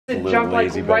jump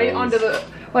like right onto the,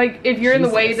 like if you're in the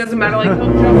way, it doesn't matter, like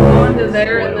he'll jump onto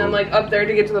there and then like up there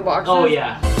to get to the boxes. Oh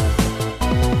yeah.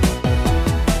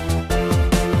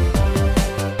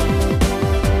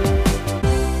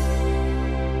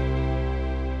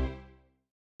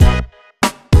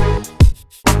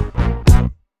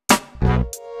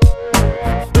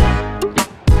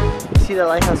 See the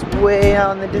lighthouse way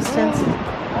out in the distance?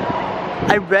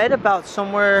 I read about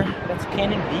somewhere That's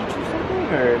Cannon Beach or something?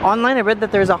 Or? online. I read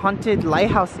that there's a haunted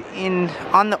lighthouse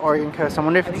on the Oregon coast. I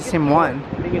wonder if it's the same one.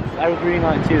 I think it's, I was reading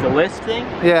on it too. The list thing?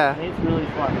 Yeah. I think it's really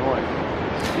far north.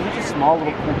 It's just a small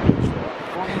little cool beach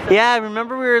though. Yeah, I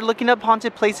remember we were looking up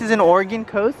haunted places in Oregon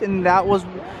coast, and that was,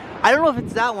 I don't know if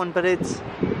it's that one, but it's,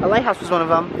 a lighthouse was one of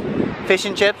them. Fish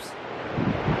and chips.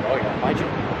 Oh yeah, my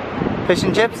chip. Fish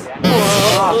and chips.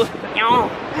 Yeah.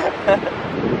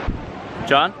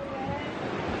 John?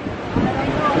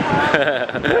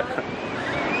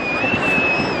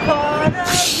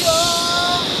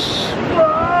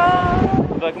 I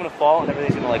feel like I'm gonna fall and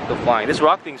everything's gonna like go flying. This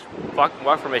rock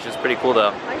formation is pretty cool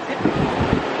though.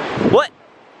 What?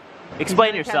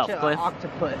 Explain yourself, Cliff.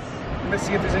 Octopus. I'm gonna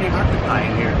see if there's any octopi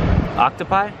in here.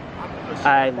 Octopi?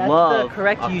 I That's love the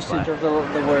correct octopi. usage of the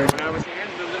word. When I was here,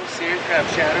 the little sand crab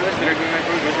shadows that are doing my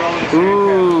food was rolling the sand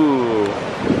crab. Ooh.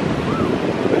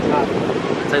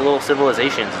 It's like little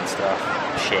civilizations and stuff.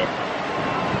 Shit.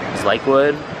 It's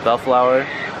Lakewood, Bellflower,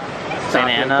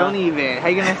 Santa Ana. Don't even. How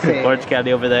you gonna say Orange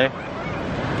County over there.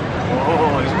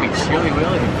 Oh, this big silly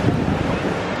Willie.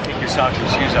 Take your socks and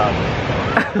shoes off.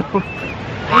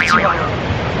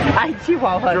 Hi,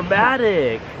 Chihuahua.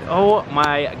 Dramatic. Oh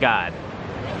my god.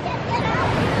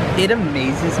 It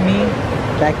amazes me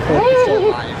that Cliff is still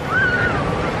alive.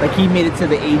 Like he made it to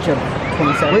the age of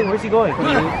 27. Wait, where's he going?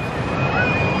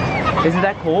 Isn't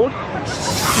that cold?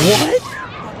 What?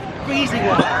 Freezing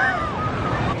water.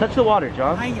 Touch the water,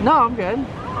 John. No, I'm good.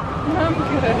 I'm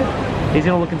good. He's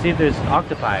gonna look and see if there's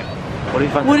octopi. What do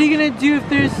you find? What are you gonna do if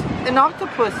there's an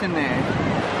octopus in there?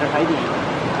 They're hiding.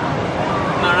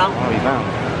 No. Oh, you found.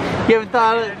 You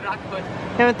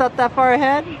haven't thought that far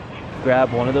ahead?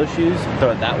 Grab one of those shoes,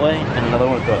 throw it that way, and another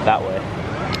one, throw it that way.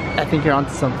 I think you're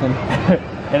onto something.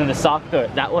 And then the sock, throw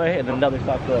it that way, and then another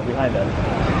sock, throw it behind us.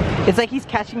 It's like he's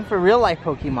catching for real life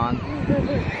Pokemon.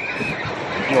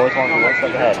 You always want to one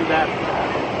step ahead. Too bad.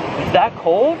 It's that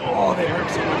cold? Oh, they hurt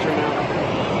so much right now.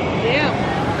 Damn.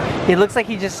 It looks like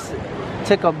he just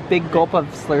took a big gulp of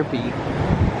Slurpee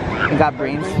and got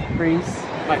brain freeze.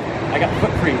 I got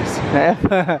foot freeze.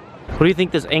 What do you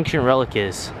think this ancient relic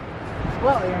is?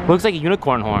 Well, Aaron, Looks like a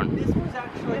unicorn horn. this was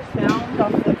actually found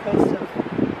off the coast of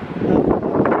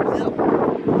Brazil in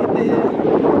the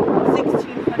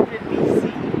 1600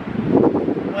 BC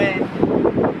when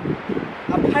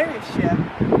a pirate ship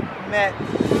met,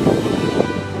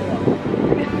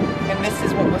 and this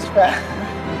is what was found.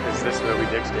 Is this Moby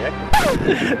Dick's dick?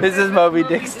 This is Moby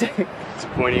Dick's dick. It's a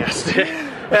pointy ass dick.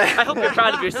 I hope you're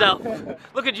proud of yourself.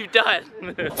 Look what you've done.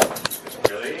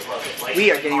 Really?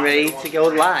 We are getting ready to go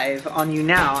live on You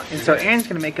Now, and so Aaron's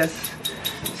gonna make us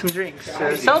some drinks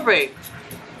to celebrate.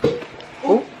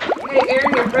 Oh. Hey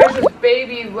Aaron, your precious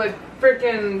baby like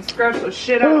freaking scratched the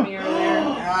shit out of me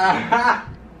earlier.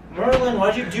 Merlin,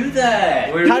 why'd you do that?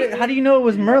 How do you know it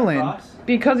was Merlin?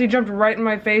 Because he jumped right in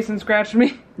my face and scratched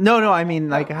me. No, I mean,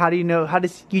 like, how do you know? How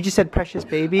does you just said precious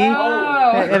baby?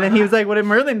 Oh. And then he was like, what did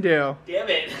Merlin do? Damn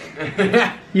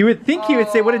it. You would think he would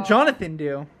say, what did Jonathan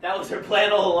do? That was her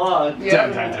plan all along.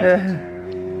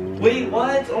 Yeah. Wait,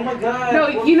 what? Oh my god. No,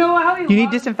 you know how he You need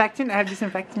loves- disinfectant? I have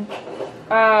disinfectant.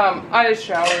 I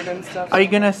showered and stuff. Are you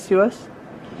gonna sue us?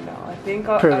 No, I think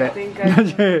I'll. Prove I it. think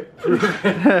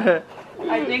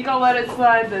I think I'll let it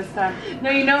slide this time. No,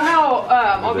 you know how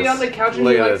I'll be on the couch and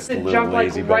he likes to jump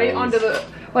like right onto the,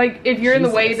 like if you're in the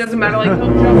way, it doesn't matter, like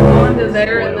he'll jump onto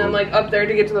there and then like up there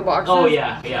to get to the boxes. Oh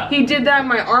yeah, yeah. He did that,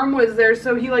 my arm was there,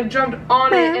 so he like jumped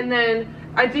on it and then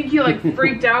I think he like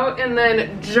freaked out and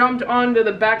then jumped onto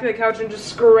the back of the couch and just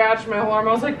scratched my whole arm.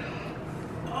 I was like,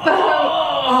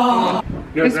 Oh.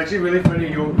 You know, it's actually really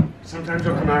funny. Sometimes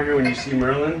you'll come out here when you see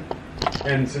Merlin,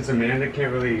 and since Amanda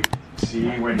can't really see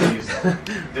when he's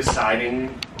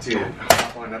deciding to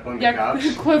hop on up on the couch,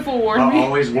 Cliff will warn I'll me.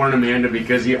 always warn Amanda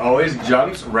because he always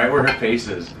jumps right where her face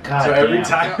is. God so every damn.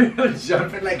 time he'll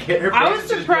jump and like hit her face. I was it's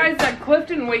just surprised that Cliff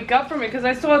didn't wake up from it because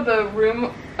I still had the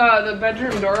room, the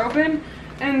bedroom door open,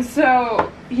 and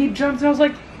so he jumped and I was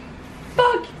like,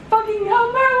 fucking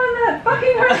hell, Merlin, that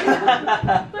fucking hurt me.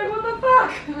 Like, what the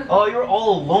fuck? Oh, you were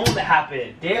all alone that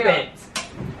happened. Damn Yeah. it.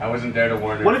 I wasn't there to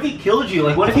warn her. What if he killed you?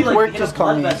 Like, what if he like Work hit just a blood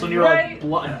called me. vessel when you were like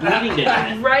bleeding to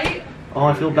death? Right? Oh,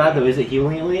 I feel bad though. Is it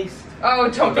healing at least? Oh,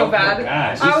 don't feel bad.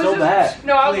 Gosh, She's so bad.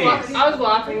 No, I was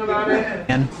laughing about it.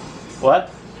 And What?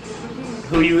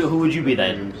 Who would you be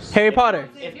then? Harry Potter.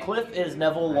 If Cliff is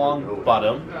Neville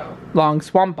Longbottom. Long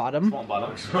Swamp Bottom.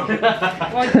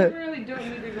 Longbottom. Well, you really don't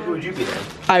need to go. Who would you be then?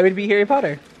 I would be Harry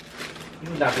Potter. You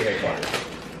would not be Harry Potter.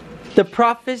 The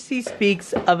prophecy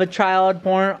speaks of a child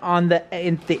born on the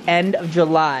end of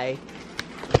July.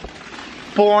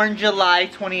 Born July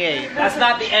 28th. That's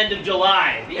not the end of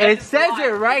July. The end It of says July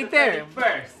it is right the there.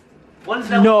 31st. When's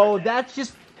Neville's No, birthday? that's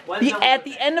just When's Neville's at the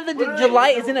birthday? end of the Wait, wait, July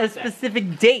when's isn't a Neville's birthday?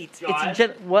 specific date. John, It's a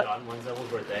what? John, when's Neville's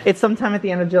birthday? It's sometime at the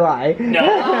end of July.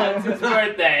 No, it's his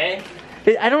birthday.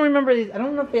 I don't remember these. I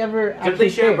don't know if they ever Did actually they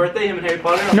share a say. birthday, him and Harry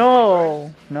Potter?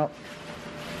 No, no.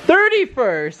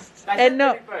 31st. I said And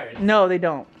no, 31st. no, they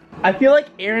don't. I feel like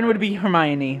Aaron would be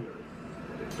Hermione.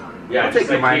 Yeah, I'll take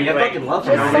just like Hermione. he, I like, fucking love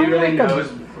Just nobody sound really like a-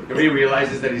 knows. Nobody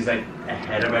realizes that he's like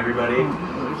ahead of everybody.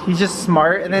 He's just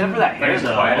smart, and Except for then that hair, He's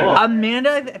though. quiet. Oh.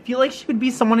 Amanda, I feel like she would be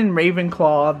someone in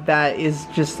Ravenclaw that is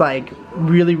just like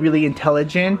really, really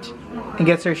intelligent and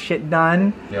gets her shit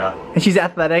done. Yeah. And she's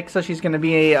athletic, so she's gonna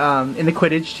be in the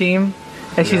Quidditch team.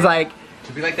 And she's Yeah. like,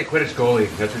 To be like the Quidditch goalie.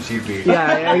 That's what she'd be.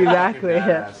 yeah, exactly.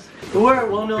 Yeah. Badass. Who are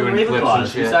well-known Doing flips and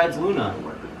Ravenclaws shit. besides Luna?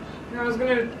 I was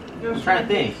gonna. I'm trying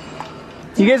to think.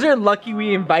 You guys are lucky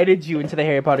we invited you into the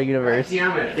Harry Potter universe.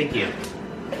 Damn it. Thank you.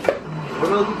 What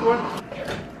am I looking for?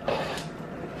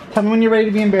 Tell me when you're ready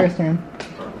to be embarrassed, Aaron.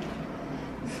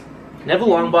 Neville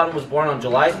Longbottom was born on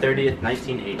July 30th,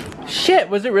 1980. Shit,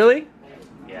 was it really?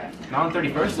 Yeah. Not on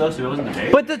 31st though, so it wasn't the day.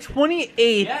 But the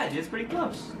 28th. yeah, it's pretty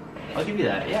close. I'll give you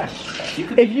that. Yeah. You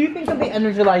could. If you think of the end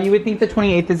of July, you would think the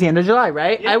 28th is the end of July,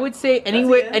 right? Yeah. I would say the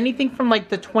anyway, end. anything from like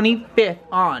the 25th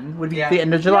on would be Yeah. the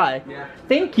end of July. Yeah.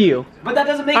 Thank you. But that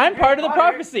doesn't make. I'm you part of Harry the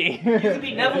Potter. prophecy. You could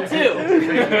be Neville too.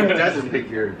 It doesn't make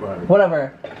Harry Potter.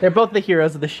 Whatever. They're both the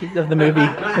heroes of the movie,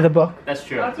 of the book. That's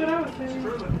true. That's what I was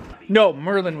saying. No,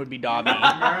 Merlin would be Dobby.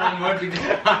 Merlin would be.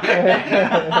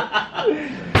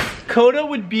 Coda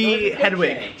would be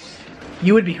Hedwig.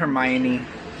 You would be Hermione.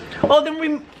 Oh, then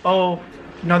we. Oh,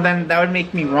 no, then that would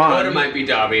make me Ron. Coda might be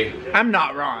Dobby. I'm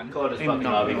not Ron. Coda's I'm fucking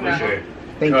not Dobby Ron. for sure.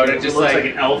 Thank Coda you. just Looks like,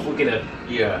 like an elf looking at.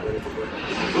 yeah,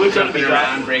 Looks like jumping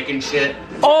around, breaking shit.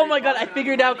 Oh my god, I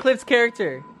figured out Cliff's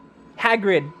character.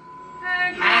 Hagrid.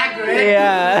 Hagrid.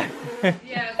 Yeah.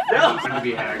 Yes. That would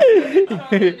be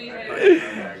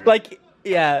Hagrid. Like,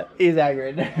 yeah, he's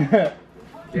Hagrid.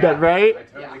 That right? I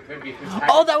totally could be.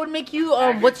 Oh, that would make you,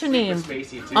 what's your name?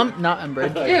 Spacey too. Not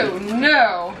Umbridge. Ew,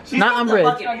 no. Not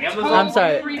Umbridge. I'm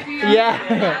sorry.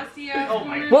 Yeah. Oh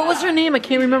my What was her name? I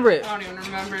can't remember it. I don't even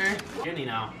remember. Jenny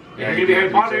now. Yeah, You're gonna be Harry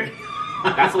Potter.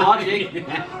 That's the logic.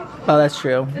 Oh, that's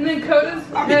true. And then Coda's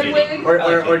Hedwig.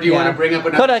 Or do you Yeah. want to bring up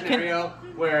another Coda, can- scenario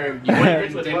where You want to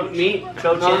you with didn't me,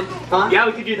 Coach? Yeah,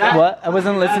 we could do that. What? I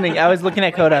wasn't listening. I was looking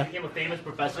at I Coda. became a famous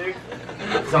professor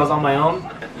because I was on my own.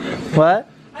 What?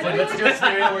 So let's do a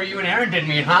scenario where you and Aaron did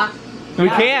meet, huh? We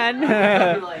can.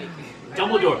 I'd be like,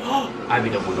 Dumbledore. I'd be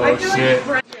Dumbledore. I feel shit.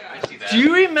 like I see that. Do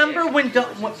you remember when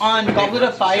on Goblet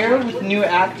of Fire with the new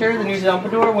actor, the new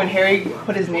Dumbledore, when Harry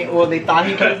put his name, well, they thought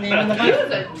he put his name in the he book?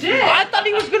 was a dick. I thought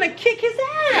he was gonna kick his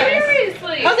ass.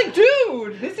 Seriously. I was like,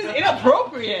 dude, this is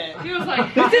inappropriate. He was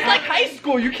like, This is like high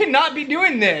school. You cannot be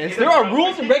doing this. There are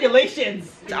rules and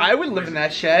regulations. I would live in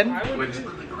that shed. With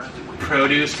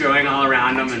produce growing all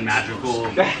around him and magical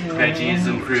veggies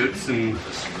and fruits and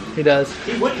He does.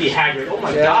 He would be Hagrid. Oh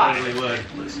my Yeah. god. totally would.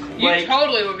 You Like-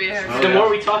 totally would be a Oh, Hagrid. The yeah. more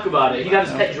we talk about it, he got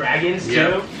his pet dragons too.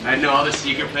 Yeah. I know all the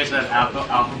secret places that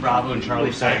Alpha Bravo and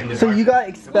Charlie started. So you got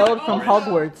expelled from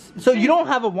Hogwarts. So you don't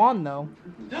have a wand though.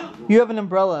 You have an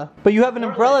umbrella. But you have an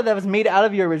umbrella that was made out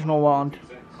of your original wand.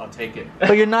 I'll take it.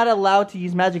 But you're not allowed to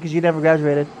use magic because you never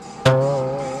graduated.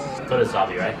 Coda's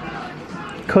Dobby, right?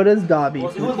 Coda's Dobby.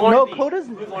 Well, who was Lauren No, B? Coda's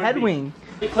Who was Lauren B? Hedwig.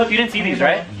 Hey, Cliff, you didn't see these,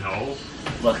 right? No.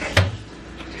 Look.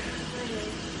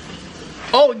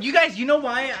 Oh, you guys, you know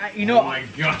why? Oh my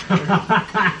god.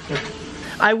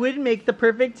 I would make the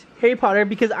perfect Harry Potter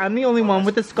because I'm the only one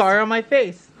with a scar on my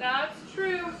face. That's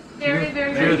true. There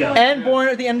you go. And born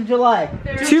at the end of July.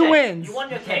 There. 2 Cheers. wins. You won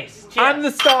your case. Cheers. I'm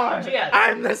the star. Cheers.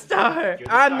 I'm the star.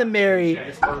 I'm the Mary.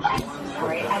 Cheers.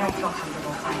 Sorry, I don't feel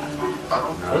comfortable signing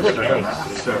that. Those are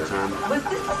eggs. So time. Was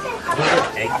this the same color?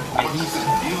 Eggs.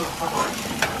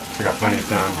 I got plenty of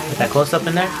time. Put that close up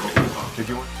in there. Did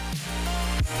you want?